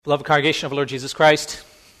Beloved congregation of the Lord Jesus Christ,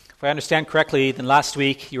 if I understand correctly, then last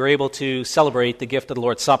week you were able to celebrate the gift of the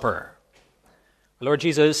Lord's Supper. The Lord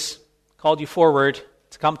Jesus called you forward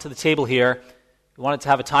to come to the table here. He wanted to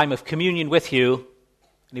have a time of communion with you,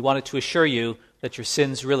 and He wanted to assure you that your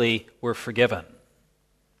sins really were forgiven.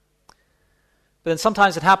 But then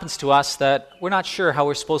sometimes it happens to us that we're not sure how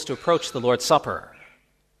we're supposed to approach the Lord's Supper.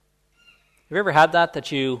 Have you ever had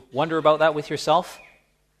that you wonder about that with yourself?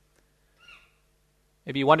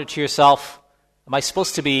 Maybe you wonder to yourself, am I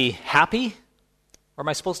supposed to be happy or am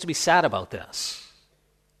I supposed to be sad about this?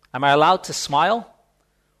 Am I allowed to smile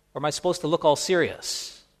or am I supposed to look all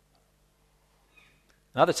serious?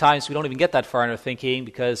 And other times we don't even get that far in our thinking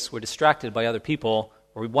because we're distracted by other people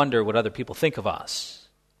or we wonder what other people think of us.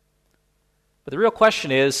 But the real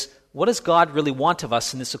question is, what does God really want of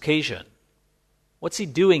us in this occasion? What's He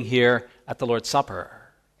doing here at the Lord's Supper?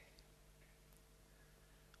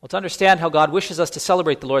 Well, to understand how God wishes us to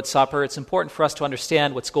celebrate the Lord's Supper, it's important for us to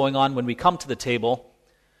understand what's going on when we come to the table.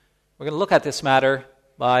 We're going to look at this matter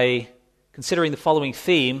by considering the following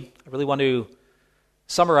theme. I really want to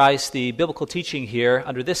summarize the biblical teaching here.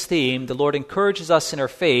 Under this theme, the Lord encourages us in our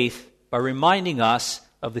faith by reminding us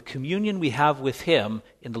of the communion we have with Him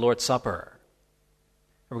in the Lord's Supper.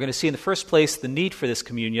 And we're going to see in the first place the need for this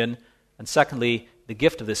communion, and secondly, the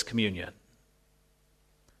gift of this communion.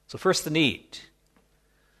 So first, the need.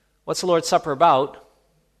 What's the Lord's Supper about?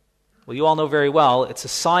 Well, you all know very well, it's a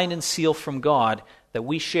sign and seal from God that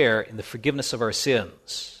we share in the forgiveness of our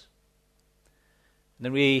sins. And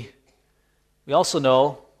then we also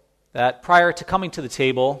know that prior to coming to the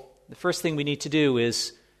table, the first thing we need to do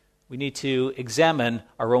is we need to examine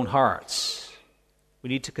our own hearts. We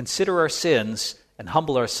need to consider our sins and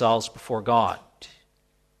humble ourselves before God.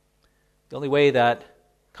 The only way that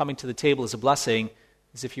coming to the table is a blessing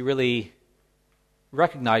is if you really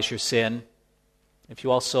recognize your sin. If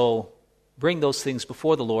you also bring those things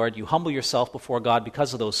before the Lord, you humble yourself before God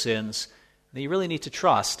because of those sins, then you really need to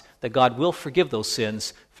trust that God will forgive those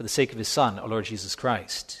sins for the sake of His Son, our Lord Jesus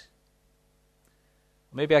Christ.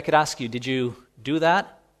 Maybe I could ask you, did you do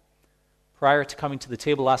that prior to coming to the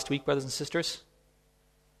table last week, brothers and sisters?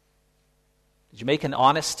 Did you make an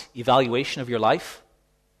honest evaluation of your life,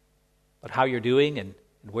 about how you're doing and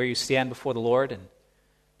where you stand before the Lord? And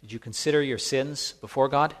did you consider your sins before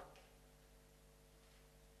God?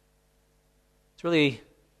 It's really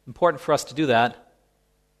important for us to do that.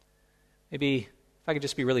 Maybe if I could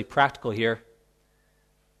just be really practical here.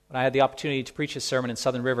 When I had the opportunity to preach a sermon in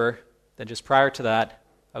Southern River, then just prior to that,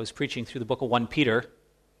 I was preaching through the book of 1 Peter.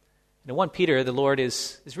 And in 1 Peter, the Lord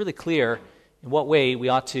is really clear in what way we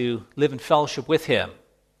ought to live in fellowship with Him.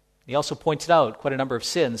 He also pointed out quite a number of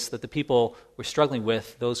sins that the people were struggling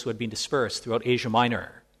with, those who had been dispersed throughout Asia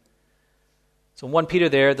Minor. So in 1 Peter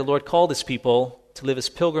there, the Lord called His people to live as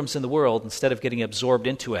pilgrims in the world instead of getting absorbed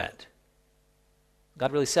into it.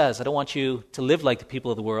 God really says, I don't want you to live like the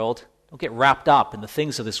people of the world. Don't get wrapped up in the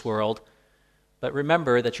things of this world. But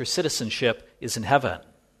remember that your citizenship is in heaven. And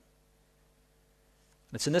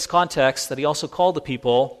it's in this context that He also called the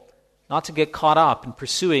people not to get caught up in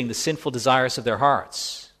pursuing the sinful desires of their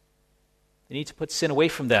hearts. They need to put sin away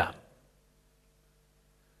from them.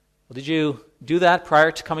 Well, did you do that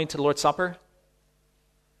prior to coming to the Lord's Supper?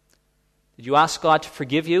 Did you ask God to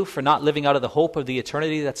forgive you for not living out of the hope of the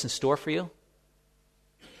eternity that's in store for you?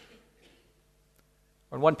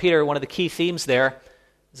 Or in 1 Peter, one of the key themes there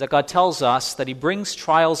is that God tells us that He brings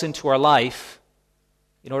trials into our life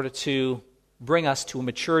in order to bring us to a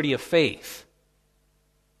maturity of faith.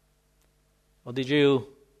 Well, did you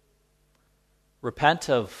repent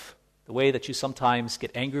of the way that you sometimes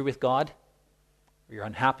get angry with God, or you're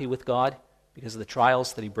unhappy with God because of the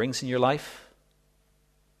trials that He brings in your life?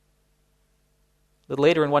 A little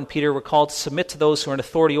later in 1 Peter, we're called to submit to those who are in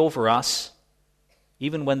authority over us,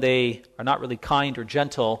 even when they are not really kind or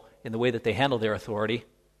gentle in the way that they handle their authority.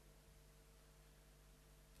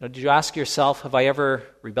 Now, did you ask yourself, have I ever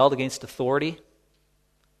rebelled against authority?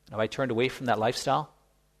 Have I turned away from that lifestyle?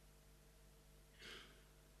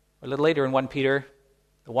 A little later in 1 Peter,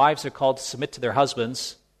 the wives are called to submit to their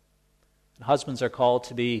husbands, and husbands are called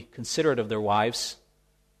to be considerate of their wives.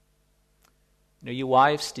 You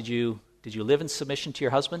wives, did you live in submission to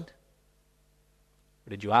your husband?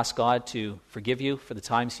 Or did you ask God to forgive you for the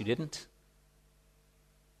times you didn't?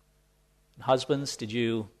 And husbands, did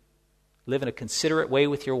you live in a considerate way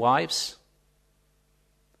with your wives?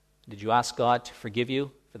 Did you ask God to forgive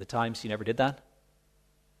you for the times you never did that?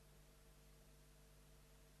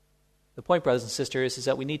 The point, brothers and sisters, is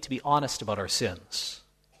that we need to be honest about our sins.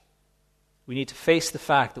 We need to face the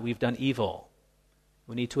fact that we've done evil.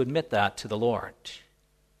 We need to admit that to the Lord.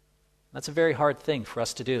 That's a very hard thing for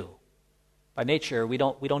us to do. By nature, we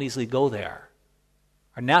don't easily go there.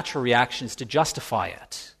 Our natural reaction is to justify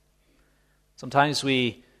it. Sometimes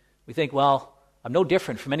we think, well, I'm no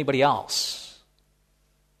different from anybody else.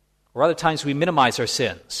 Or other times we minimize our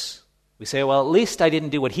sins. We say, well, at least I didn't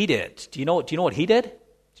do what he did. Do you know what he did? Do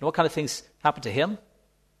you know what kind of things happened to him?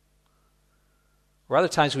 Or other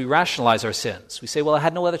times we rationalize our sins. We say, well, I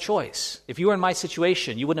had no other choice. If you were in my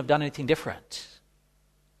situation, you wouldn't have done anything different.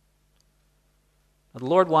 Now, the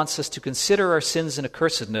Lord wants us to consider our sins and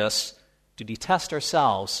accursedness, to detest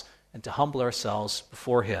ourselves, and to humble ourselves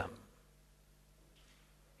before him.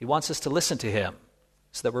 He wants us to listen to him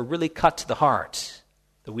so that we're really cut to the heart,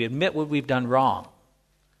 that we admit what we've done wrong,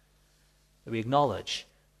 that we acknowledge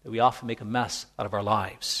that we often make a mess out of our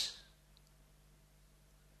lives.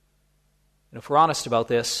 And if we're honest about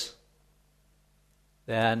this,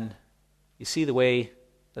 then you see the way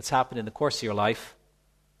that's happened in the course of your life.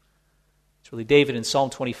 It's really David in Psalm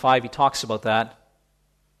 25, he talks about that.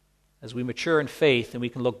 As we mature in faith and we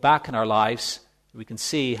can look back in our lives, we can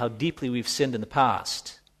see how deeply we've sinned in the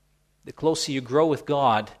past. The closer you grow with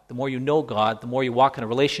God, the more you know God, the more you walk in a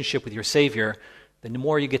relationship with your Savior, then the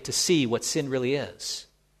more you get to see what sin really is.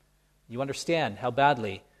 You understand how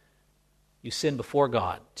badly you sin before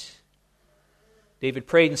God. David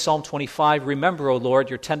prayed in Psalm 25, "Remember, O Lord,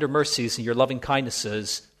 your tender mercies and your loving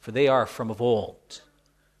kindnesses, for they are from of old.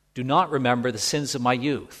 Do not remember the sins of my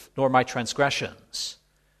youth, nor my transgressions.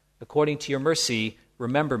 According to your mercy,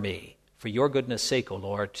 remember me, for your goodness' sake, O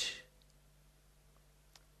Lord."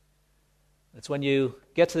 It's when you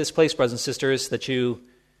get to this place, brothers and sisters, that you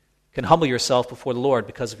can humble yourself before the Lord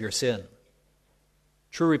because of your sin.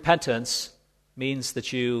 True repentance means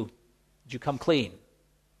that you come clean.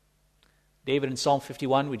 David in Psalm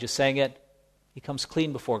 51, we just sang it, he comes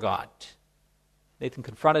clean before God. Nathan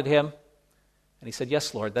confronted him, and he said,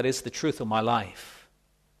 "Yes, Lord, that is the truth of my life.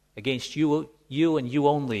 Against you and you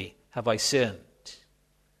only have I sinned."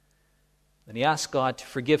 Then he asked God to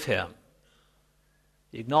forgive him.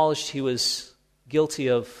 He acknowledged he was guilty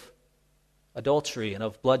of adultery and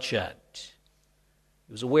of bloodshed.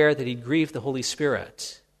 He was aware that he grieved the Holy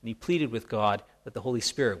Spirit, and he pleaded with God that the Holy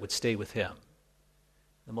Spirit would stay with him.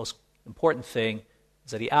 The most important thing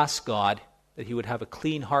is that he asked God that he would have a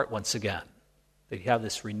clean heart once again, that he'd have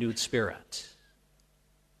this renewed spirit.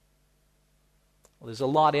 Well, there's a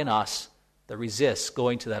lot in us that resists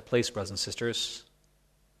going to that place, brothers and sisters.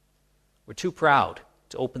 We're too proud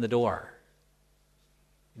to open the door.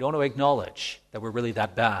 We don't want to acknowledge that we're really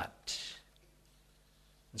that bad.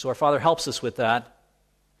 And so our Father helps us with that.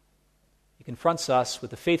 He confronts us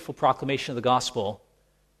with the faithful proclamation of the gospel.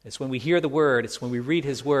 It's when we hear the word, it's when we read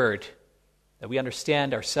his word, that we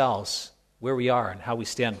understand ourselves, where we are, and how we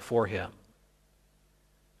stand before him.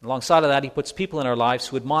 And alongside of that, he puts people in our lives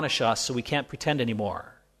who admonish us so we can't pretend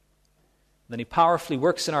anymore. And then he powerfully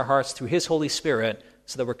works in our hearts through his Holy Spirit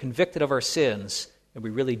so that we're convicted of our sins and we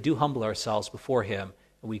really do humble ourselves before him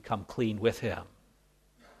and we come clean with him.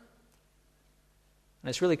 And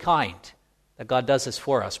it's really kind that God does this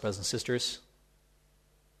for us, brothers and sisters.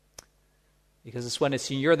 Because it's when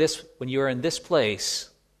you're in this place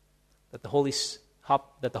that the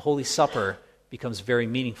Holy Supper becomes very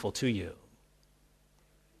meaningful to you.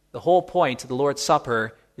 The whole point of the Lord's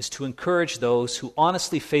Supper is to encourage those who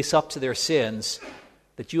honestly face up to their sins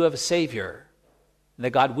that you have a Savior and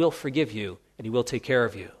that God will forgive you and he will take care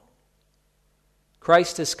of you.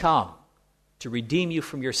 Christ has come to redeem you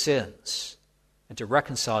from your sins and to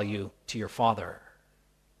reconcile you to your Father.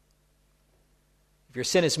 If your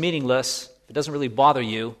sin is meaningless, if it doesn't really bother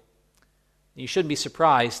you, then you shouldn't be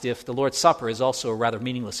surprised if the Lord's Supper is also a rather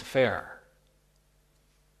meaningless affair.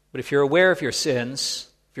 But if you're aware of your sins,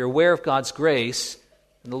 if you're aware of God's grace,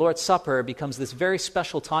 then the Lord's Supper becomes this very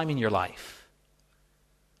special time in your life.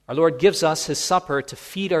 Our Lord gives us his supper to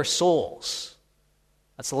feed our souls.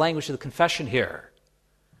 That's the language of the confession here.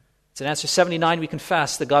 It's in answer 79 we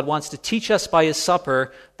confess that God wants to teach us by his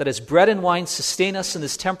supper that as bread and wine sustain us in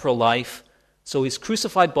this temporal life, so his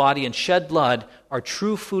crucified body and shed blood are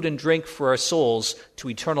true food and drink for our souls to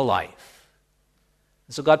eternal life.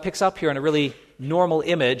 And so God picks up here in a really normal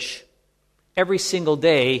image. Every single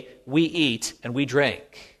day we eat and we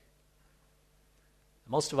drink.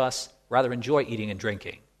 Most of us rather enjoy eating and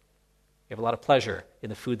drinking. We have a lot of pleasure in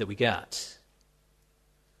the food that we get.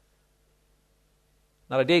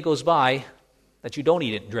 Not a day goes by that you don't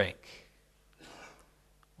eat and drink.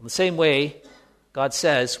 In the same way, God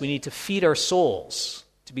says we need to feed our souls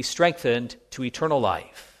to be strengthened to eternal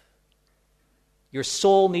life. Your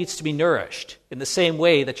soul needs to be nourished in the same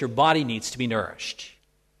way that your body needs to be nourished.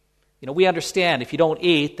 We understand if you don't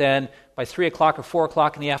eat, then by 3 o'clock or 4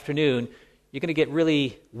 o'clock in the afternoon, you're going to get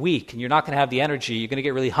really weak and you're not going to have the energy. You're going to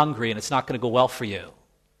get really hungry and it's not going to go well for you.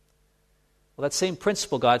 Well, that same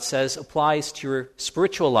principle, God says, applies to your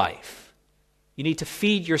spiritual life. You need to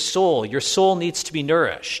feed your soul. Your soul needs to be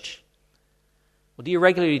nourished. Well, do you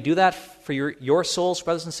regularly do that for your souls,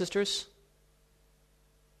 brothers and sisters?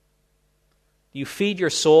 Do you feed your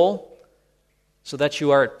soul so that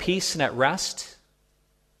you are at peace and at rest?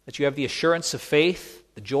 That you have the assurance of faith,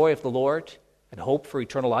 the joy of the Lord, and hope for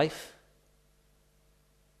eternal life?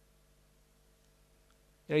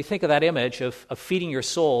 You know, you think of that image of feeding your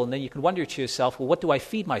soul, and then you can wonder to yourself, well, what do I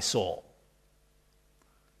feed my soul?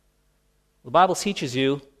 The Bible teaches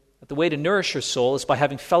you that the way to nourish your soul is by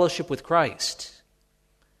having fellowship with Christ.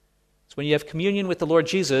 It's when you have communion with the Lord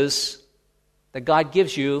Jesus that God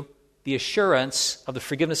gives you the assurance of the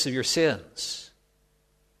forgiveness of your sins.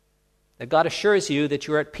 That God assures you that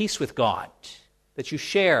you're at peace with God, that you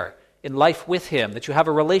share in life with Him, that you have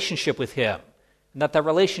a relationship with Him, and that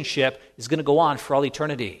relationship is going to go on for all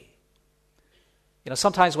eternity. You know,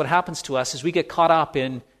 sometimes what happens to us is we get caught up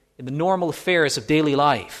in the normal affairs of daily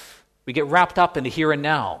life. We get wrapped up in the here and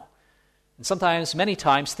now. And sometimes, many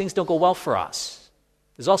times, things don't go well for us.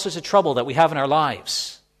 There's all sorts of trouble that we have in our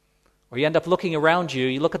lives. Or you end up looking around you,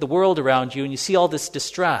 you look at the world around you, and you see all this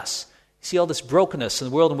distress. You see all this brokenness in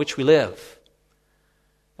the world in which we live.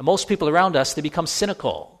 And most people around us, they become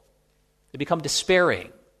cynical. They become despairing.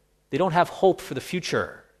 They don't have hope for the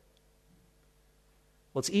future.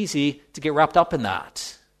 Well, it's easy to get wrapped up in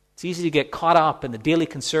that. It's easy to get caught up in the daily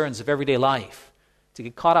concerns of everyday life, to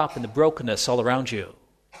get caught up in the brokenness all around you.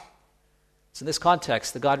 It's in this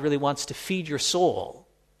context that God really wants to feed your soul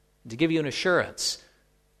and to give you an assurance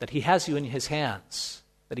that He has you in His hands,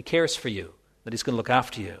 that He cares for you, that He's going to look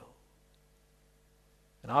after you.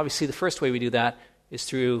 And obviously the first way we do that is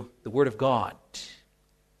through the Word of God.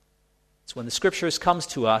 It's when the Scriptures comes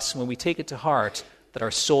to us, and when we take it to heart, that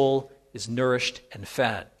our soul is nourished and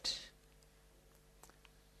fed.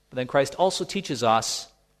 But then Christ also teaches us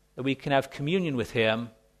that we can have communion with Him.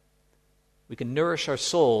 We can nourish our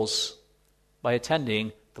souls by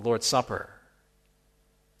attending the Lord's Supper.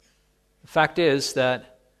 The fact is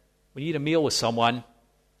that when you eat a meal with someone,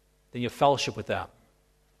 then you have fellowship with them.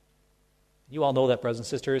 You all know that, brothers and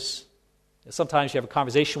sisters. Sometimes you have a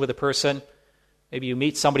conversation with a person. Maybe you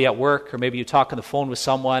meet somebody at work, or maybe you talk on the phone with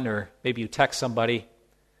someone, or maybe you text somebody.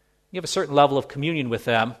 You have a certain level of communion with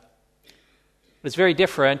them. But it's very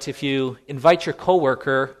different if you invite your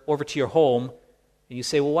coworker over to your home and you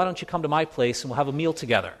say, well, why don't you come to my place and we'll have a meal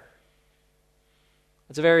together?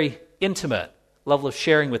 It's a very intimate level of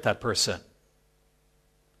sharing with that person.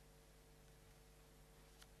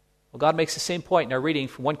 Well, God makes the same point in our reading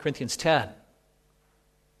from 1 Corinthians 10.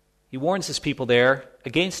 He warns His people there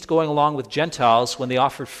against going along with Gentiles when they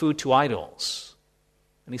offered food to idols.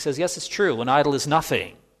 And He says, yes, it's true, an idol is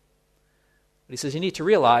nothing. But He says you need to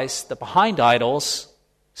realize that behind idols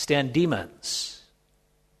stand demons.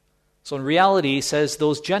 So in reality, He says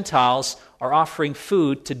those Gentiles are offering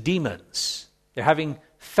food to demons. They're having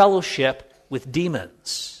fellowship with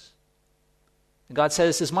demons. And God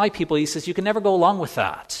says, as my people, He says, you can never go along with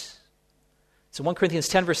that. So 1 Corinthians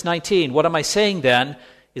 10, verse 19, what am I saying then?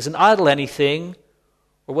 Is an idol anything,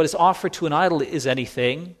 or what is offered to an idol is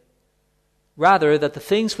anything? Rather, that the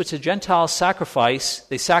things which the Gentiles sacrifice,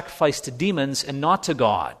 they sacrifice to demons and not to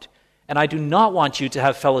God. And I do not want you to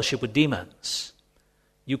have fellowship with demons.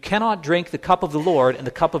 You cannot drink the cup of the Lord and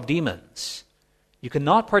the cup of demons. You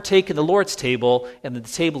cannot partake in the Lord's table and the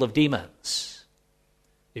table of demons.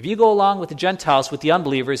 If you go along with the Gentiles, with the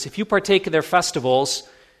unbelievers, if you partake in their festivals,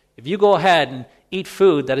 if you go ahead and eat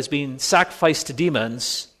food that is being sacrificed to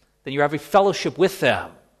demons, then you're having fellowship with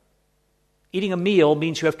them. Eating a meal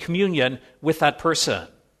means you have communion with that person.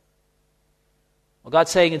 Well,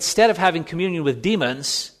 God's saying instead of having communion with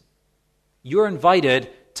demons, you're invited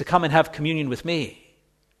to come and have communion with me.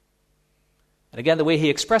 And again, the way He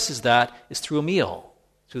expresses that is through a meal,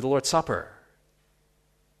 through the Lord's Supper.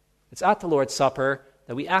 It's at the Lord's Supper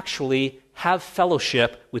that we actually have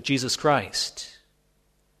fellowship with Jesus Christ.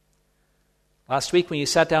 Last week when you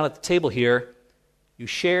sat down at the table here, you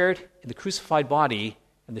shared in the crucified body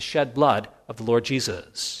and the shed blood of the Lord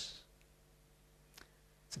Jesus.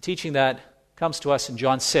 It's a teaching that comes to us in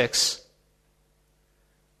John 6.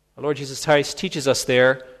 Our Lord Jesus Christ teaches us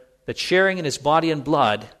there that sharing in His body and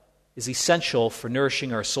blood is essential for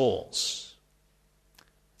nourishing our souls.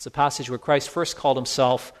 It's a passage where Christ first called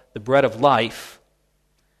Himself the bread of life.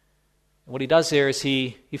 And what He does there is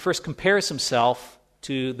He first compares Himself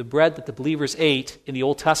to the bread that the believers ate in the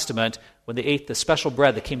Old Testament when they ate the special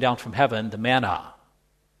bread that came down from heaven, the manna.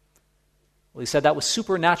 Well, he said that was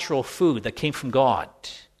supernatural food that came from God.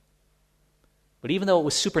 But even though it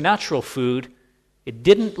was supernatural food, it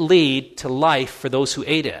didn't lead to life for those who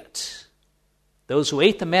ate it. Those who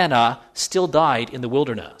ate the manna still died in the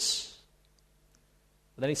wilderness.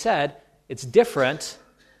 But then he said, it's different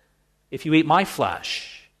if you eat my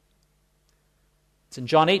flesh. It's in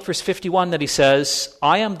John 8, verse 51 that he says,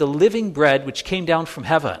 I am the living bread which came down from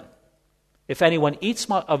heaven. If anyone eats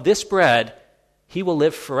of this bread, he will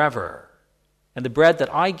live forever. And the bread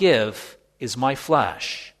that I give is my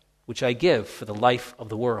flesh, which I give for the life of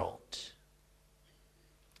the world.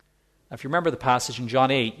 Now, if you remember the passage in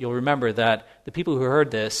John 8, you'll remember that the people who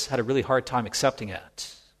heard this had a really hard time accepting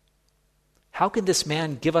it. How can this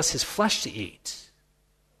man give us his flesh to eat?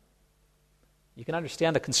 You can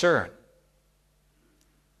understand the concern.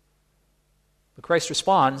 But Christ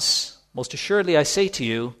responds, most assuredly I say to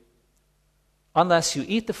you, unless you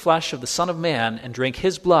eat the flesh of the Son of Man and drink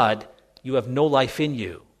his blood, you have no life in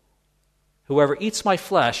you. Whoever eats my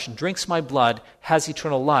flesh and drinks my blood has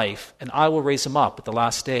eternal life, and I will raise him up at the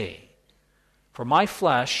last day. For my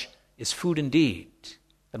flesh is food indeed,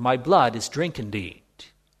 and my blood is drink indeed.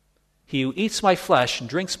 He who eats my flesh and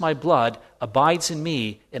drinks my blood abides in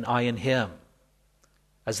me, and I in him.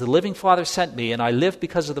 As the living Father sent me, and I live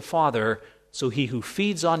because of the Father, so he who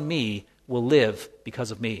feeds on me will live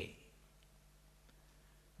because of me.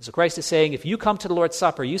 So Christ is saying, if you come to the Lord's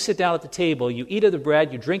Supper, you sit down at the table, you eat of the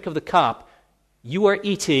bread, you drink of the cup, you are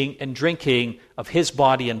eating and drinking of his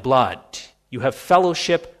body and blood. You have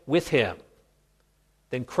fellowship with him.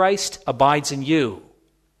 Then Christ abides in you,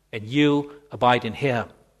 and you abide in him.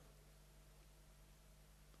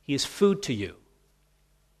 He is food to you.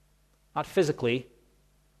 Not physically.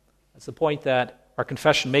 That's the point that our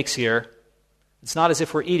confession makes here. It's not as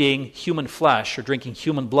if we're eating human flesh or drinking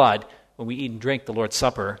human blood when we eat and drink the Lord's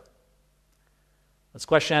Supper. That's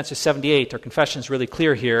question answer 78. Our confession is really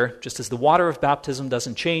clear here. Just as the water of baptism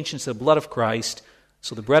doesn't change into the blood of Christ,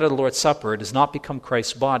 so the bread of the Lord's Supper does not become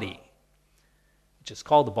Christ's body. It's just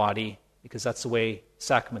called the body because that's the way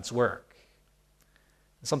sacraments work.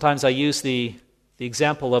 And sometimes I use the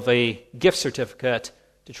example of a gift certificate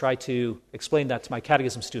to try to explain that to my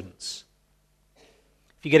catechism students.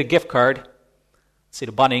 If you get a gift card, say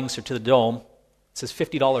to Bunnings or to the Dome, it says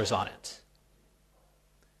 $50 on it.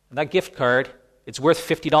 And that gift card, it's worth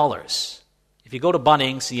 $50. If you go to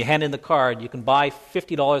Bunnings and you hand in the card, you can buy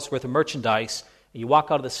 $50 worth of merchandise, and you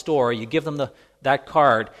walk out of the store, you give them that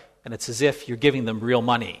card, and it's as if you're giving them real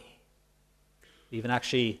money. It even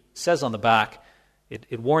actually says on the back,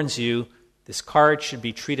 it warns you, this card should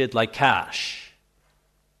be treated like cash.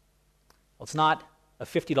 Well, it's not a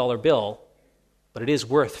 $50 bill, but it is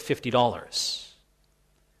worth $50.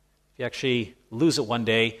 If you actually lose it one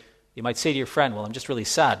day, you might say to your friend, well, I'm just really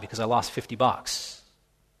sad because I lost $50.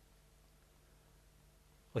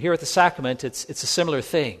 Well, here at the sacrament, it's a similar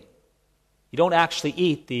thing. You don't actually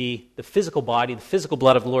eat the physical body, the physical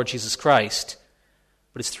blood of the Lord Jesus Christ,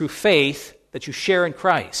 but it's through faith that you share in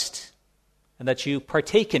Christ and that you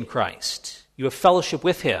partake in Christ. You have fellowship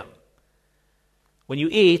with him. When you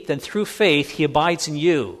eat, then through faith he abides in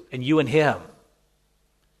you and you in him.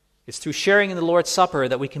 It's through sharing in the Lord's Supper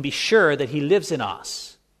that we can be sure that he lives in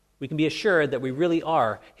us. We can be assured that we really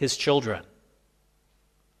are his children.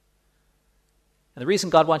 And the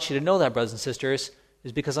reason God wants you to know that, brothers and sisters,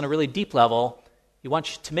 is because on a really deep level, he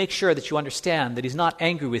wants you to make sure that you understand that he's not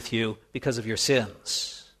angry with you because of your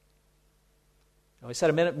sins. Now, I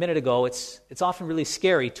said a minute ago, it's often really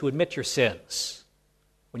scary to admit your sins.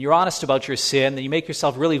 When you're honest about your sin, then you make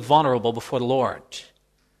yourself really vulnerable before the Lord.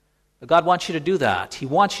 But God wants you to do that. He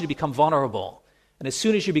wants you to become vulnerable. And as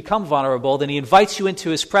soon as you become vulnerable, then he invites you into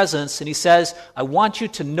his presence and he says, I want you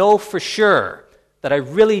to know for sure that I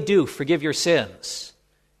really do forgive your sins.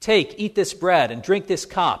 Take, eat this bread and drink this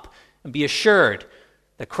cup and be assured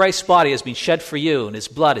that Christ's body has been shed for you and his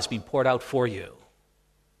blood has been poured out for you.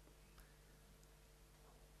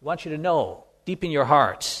 I want you to know deep in your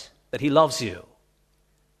heart that he loves you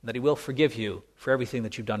and that he will forgive you for everything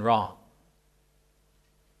that you've done wrong.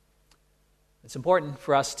 It's important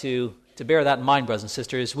for us to bear that in mind, brothers and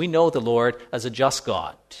sisters. We know the Lord as a just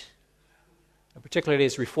God. And particularly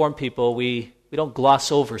as Reformed people, we don't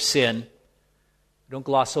gloss over sin. We don't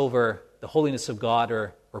gloss over the holiness of God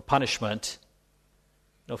or punishment.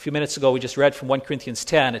 A few minutes ago, we just read from 1 Corinthians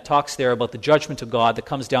 10. It talks there about the judgment of God that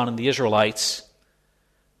comes down on the Israelites.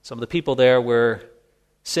 Some of the people there were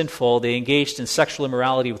sinful. They engaged in sexual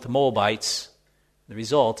immorality with the Moabites. The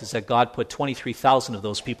result is that God put 23,000 of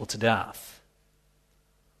those people to death.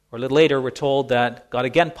 Or a little later, we're told that God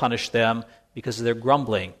again punished them because of their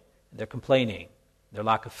grumbling, and their complaining, their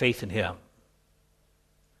lack of faith in him.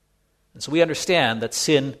 And so we understand that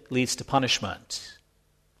sin leads to punishment.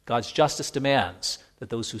 God's justice demands that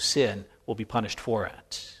those who sin will be punished for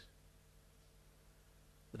it.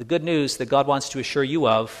 But the good news that God wants to assure you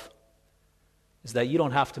of is that you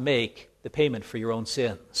don't have to make the payment for your own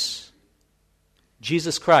sins.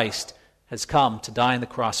 Jesus Christ has come to die on the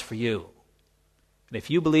cross for you. And if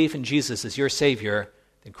you believe in Jesus as your Savior,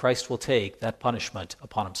 then Christ will take that punishment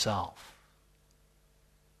upon himself.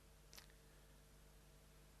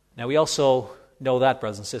 Now we also know that,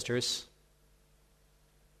 brothers and sisters,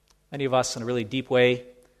 many of us in a really deep way,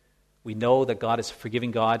 we know that God is a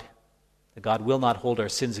forgiving God, that God will not hold our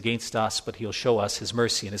sins against us, but he'll show us his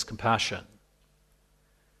mercy and his compassion.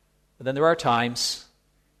 But then there are times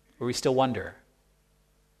where we still wonder.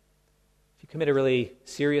 If you commit a really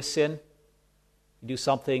serious sin, you do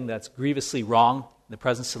something that's grievously wrong in the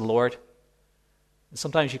presence of the Lord, and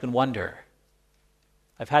sometimes you can wonder.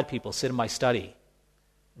 I've had people sit in my study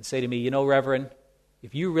and say to me, Reverend,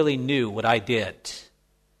 if you really knew what I did,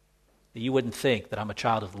 that you wouldn't think that I'm a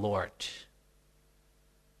child of the Lord.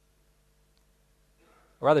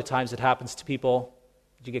 Or other times it happens to people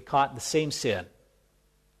that you get caught in the same sin.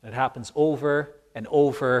 And it happens over and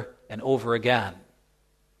over and over again.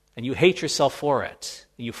 And you hate yourself for it.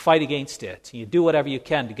 And you fight against it. And you do whatever you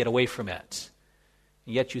can to get away from it.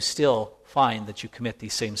 And yet you still find that you commit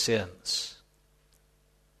these same sins.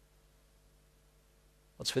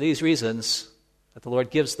 Well, it's for these reasons that the Lord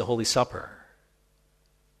gives the Holy Supper.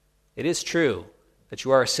 It is true that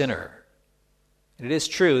you are a sinner. And it is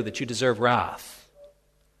true that you deserve wrath.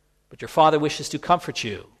 But your Father wishes to comfort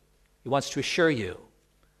you. He wants to assure you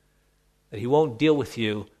that he won't deal with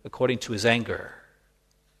you according to his anger.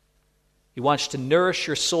 He wants to nourish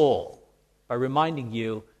your soul by reminding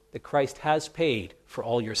you that Christ has paid for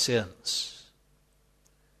all your sins.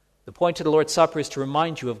 The point of the Lord's Supper is to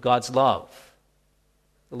remind you of God's love.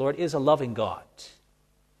 The Lord is a loving God.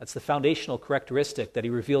 That's the foundational characteristic that he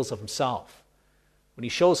reveals of himself. When he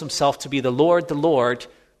shows himself to be the Lord,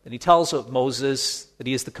 then he tells Moses that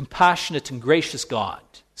he is the compassionate and gracious God,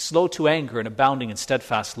 slow to anger and abounding in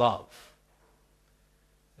steadfast love.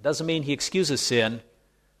 It doesn't mean he excuses sin,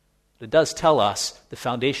 but it does tell us the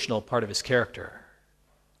foundational part of his character.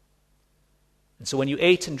 And so when you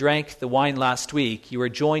ate and drank the wine last week, you were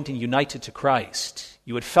joined and united to Christ.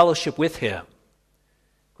 You had fellowship with him.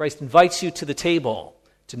 Christ invites you to the table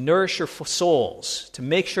to nourish your souls, to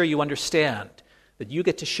make sure you understand that you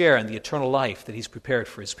get to share in the eternal life that he's prepared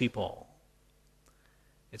for his people.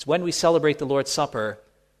 It's when we celebrate the Lord's Supper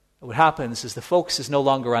that what happens is the focus is no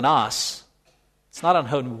longer on us. It's not on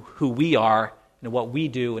who we are and what we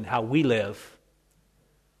do and how we live.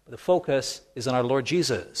 But the focus is on our Lord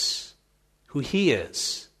Jesus, who he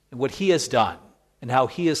is and what he has done and how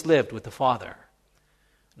he has lived with the Father.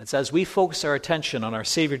 And it's as we focus our attention on our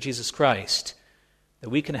Savior Jesus Christ that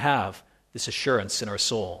we can have this assurance in our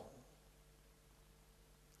soul.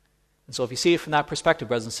 And so if you see it from that perspective,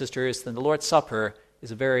 brothers and sisters, then the Lord's Supper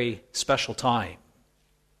is a very special time.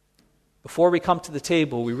 Before we come to the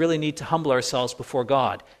table, we really need to humble ourselves before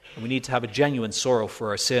God, and we need to have a genuine sorrow for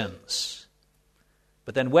our sins.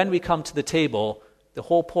 But then when we come to the table, the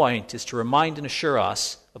whole point is to remind and assure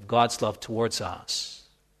us of God's love towards us.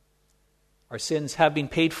 Our sins have been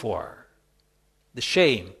paid for. The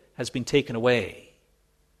shame has been taken away.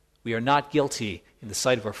 We are not guilty in the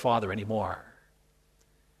sight of our Father anymore.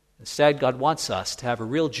 Instead, God wants us to have a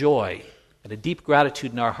real joy and a deep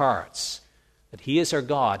gratitude in our hearts that he is our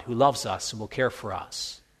God who loves us and will care for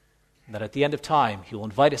us, and that at the end of time he will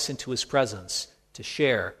invite us into his presence to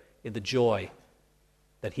share in the joy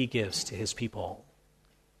that he gives to his people.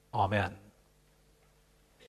 Amen.